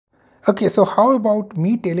Okay, so how about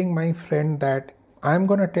me telling my friend that I'm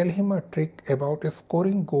gonna tell him a trick about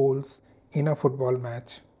scoring goals in a football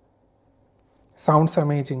match? Sounds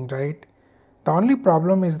amazing, right? The only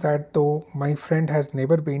problem is that though my friend has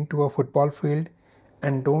never been to a football field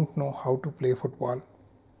and don't know how to play football.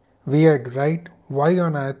 Weird, right? Why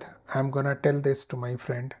on earth I'm gonna tell this to my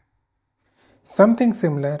friend? Something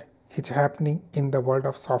similar is happening in the world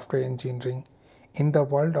of software engineering, in the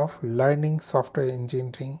world of learning software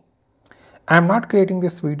engineering. I'm not creating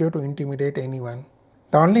this video to intimidate anyone.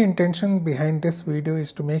 The only intention behind this video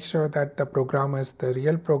is to make sure that the programmers, the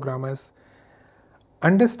real programmers,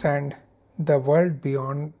 understand the world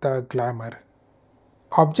beyond the glamour.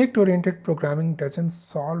 Object-oriented programming doesn't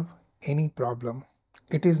solve any problem.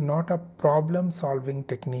 It is not a problem-solving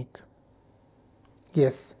technique.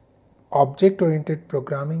 Yes, object-oriented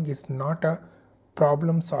programming is not a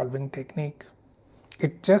problem-solving technique.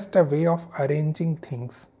 It's just a way of arranging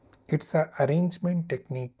things. It's an arrangement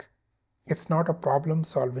technique. It's not a problem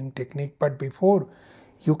solving technique, but before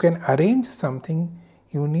you can arrange something,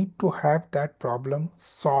 you need to have that problem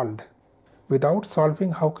solved. Without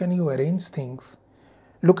solving, how can you arrange things?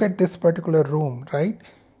 Look at this particular room, right?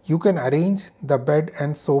 You can arrange the bed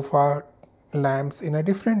and sofa lamps in a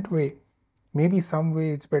different way. Maybe some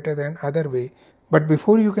way it's better than other way. But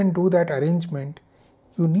before you can do that arrangement,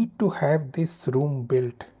 you need to have this room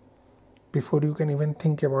built before you can even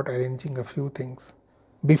think about arranging a few things.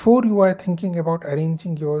 Before you are thinking about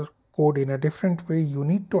arranging your code in a different way, you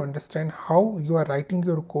need to understand how you are writing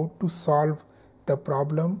your code to solve the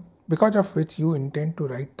problem because of which you intend to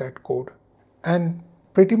write that code. And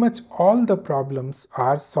pretty much all the problems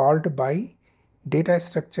are solved by data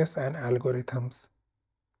structures and algorithms,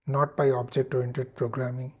 not by object-oriented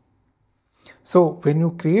programming. So when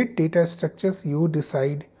you create data structures, you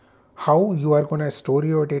decide how you are going to store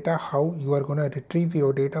your data, how you are going to retrieve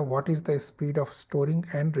your data, what is the speed of storing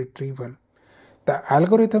and retrieval. The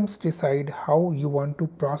algorithms decide how you want to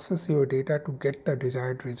process your data to get the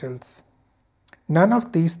desired results. None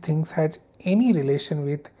of these things has any relation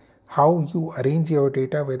with how you arrange your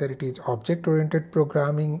data, whether it is object-oriented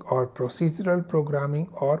programming or procedural programming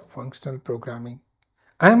or functional programming.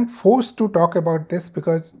 I am forced to talk about this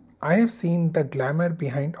because I have seen the glamour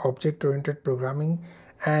behind object-oriented programming,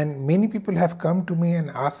 and many people have come to me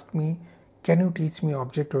and asked me, can you teach me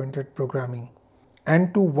object-oriented programming?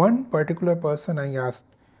 And to one particular person I asked,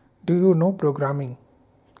 do you know programming?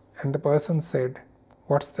 And the person said,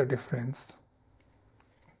 what's the difference?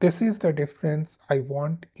 This is the difference I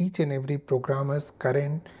want each and every programmers,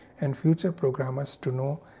 current and future programmers to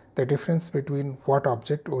know, the difference between what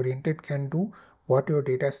object-oriented can do, what your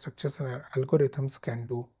data structures and algorithms can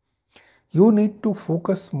do. You need to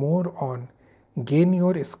focus more on, gain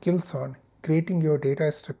your skills on creating your data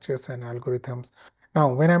structures and algorithms.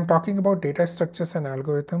 Now, when I'm talking about data structures and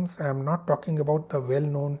algorithms, I'm not talking about the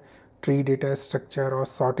well-known tree data structure or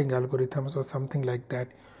sorting algorithms or something like that.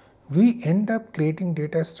 We end up creating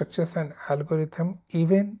data structures and algorithm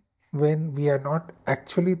even when we are not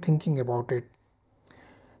actually thinking about it.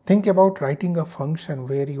 Think about writing a function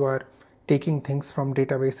where you are taking things from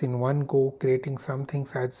database in one go, creating some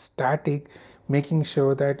things as static, making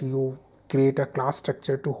sure that you create a class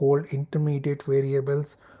structure to hold intermediate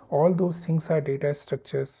variables. All those things are data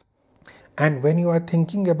structures. And when you are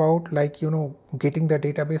thinking about getting the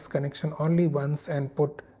database connection only once and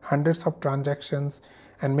put hundreds of transactions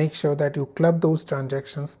and make sure that you club those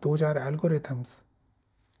transactions, those are algorithms.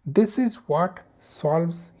 This is what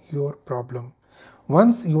solves your problem.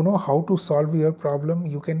 Once you know how to solve your problem,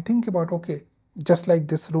 you can think about, okay, just like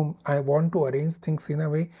this room, I want to arrange things in a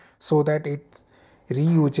way so that it's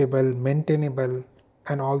reusable, maintainable,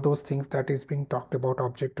 and all those things that is being talked about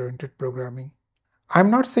object-oriented programming. I'm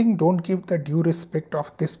not saying don't give the due respect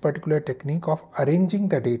of this particular technique of arranging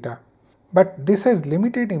the data, but this has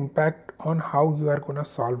limited impact on how you are going to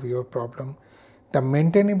solve your problem. The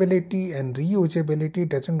maintainability and reusability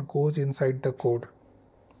doesn't goes inside the code.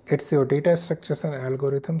 It's your data structures and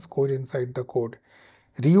algorithms goes inside the code.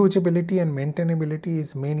 Reusability and maintainability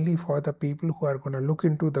is mainly for the people who are going to look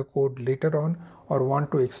into the code later on or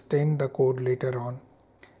want to extend the code later on.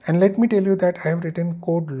 And let me tell you that I have written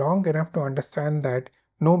code long enough to understand that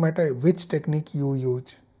no matter which technique you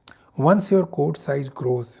use, once your code size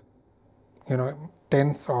grows,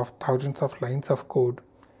 tens of thousands of lines of code,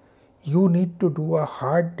 you need to do a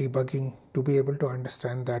hard debugging to be able to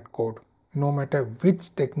understand that code, no matter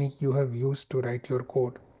which technique you have used to write your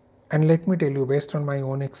code. And let me tell you, based on my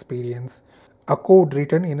own experience, a code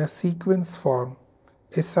written in a sequence form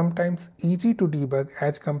is sometimes easy to debug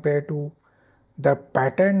as compared to the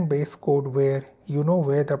pattern based code where you know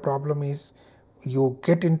where the problem is, you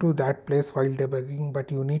get into that place while debugging,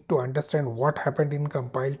 but you need to understand what happened in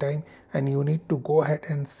compile time and you need to go ahead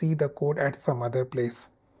and see the code at some other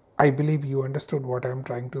place. I believe you understood what I'm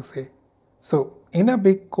trying to say. So in a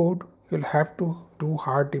big code, you'll have to do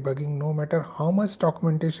hard debugging no matter how much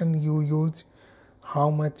documentation you use, how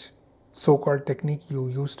much so-called technique you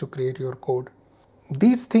use to create your code.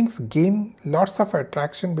 These things gain lots of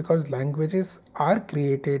attraction because languages are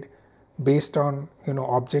created based on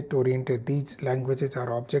object oriented. These languages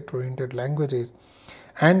are object oriented languages,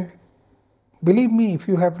 and believe me, if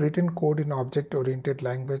you have written code in object oriented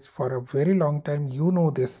language for a very long time, you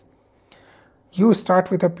know this. You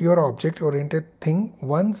start with a pure object oriented thing.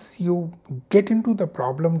 Once you get into the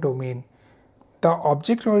problem domain, the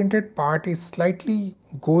object oriented part is slightly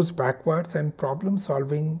goes backwards, and problem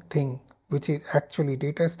solving thing, which is actually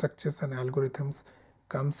data structures and algorithms,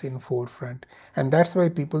 comes in forefront. And that's why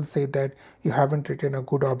people say that you haven't written a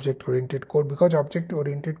good object oriented code, because object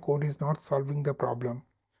oriented code is not solving the problem.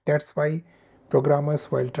 That's why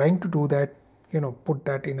programmers, while trying to do that, put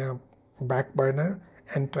that in a back burner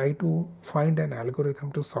and try to find an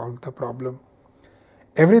algorithm to solve the problem.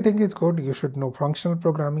 Everything is good. You should know functional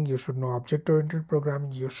programming, you should know object oriented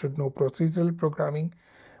programming, you should know procedural programming.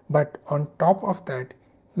 But on top of that,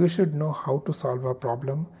 you should know how to solve a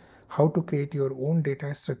problem, how to create your own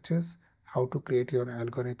data structures, how to create your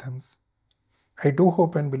algorithms. I do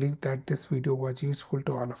hope and believe that this video was useful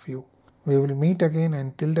to all of you. We will meet again,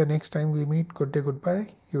 and till the next time we meet, good day, goodbye.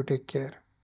 You take care.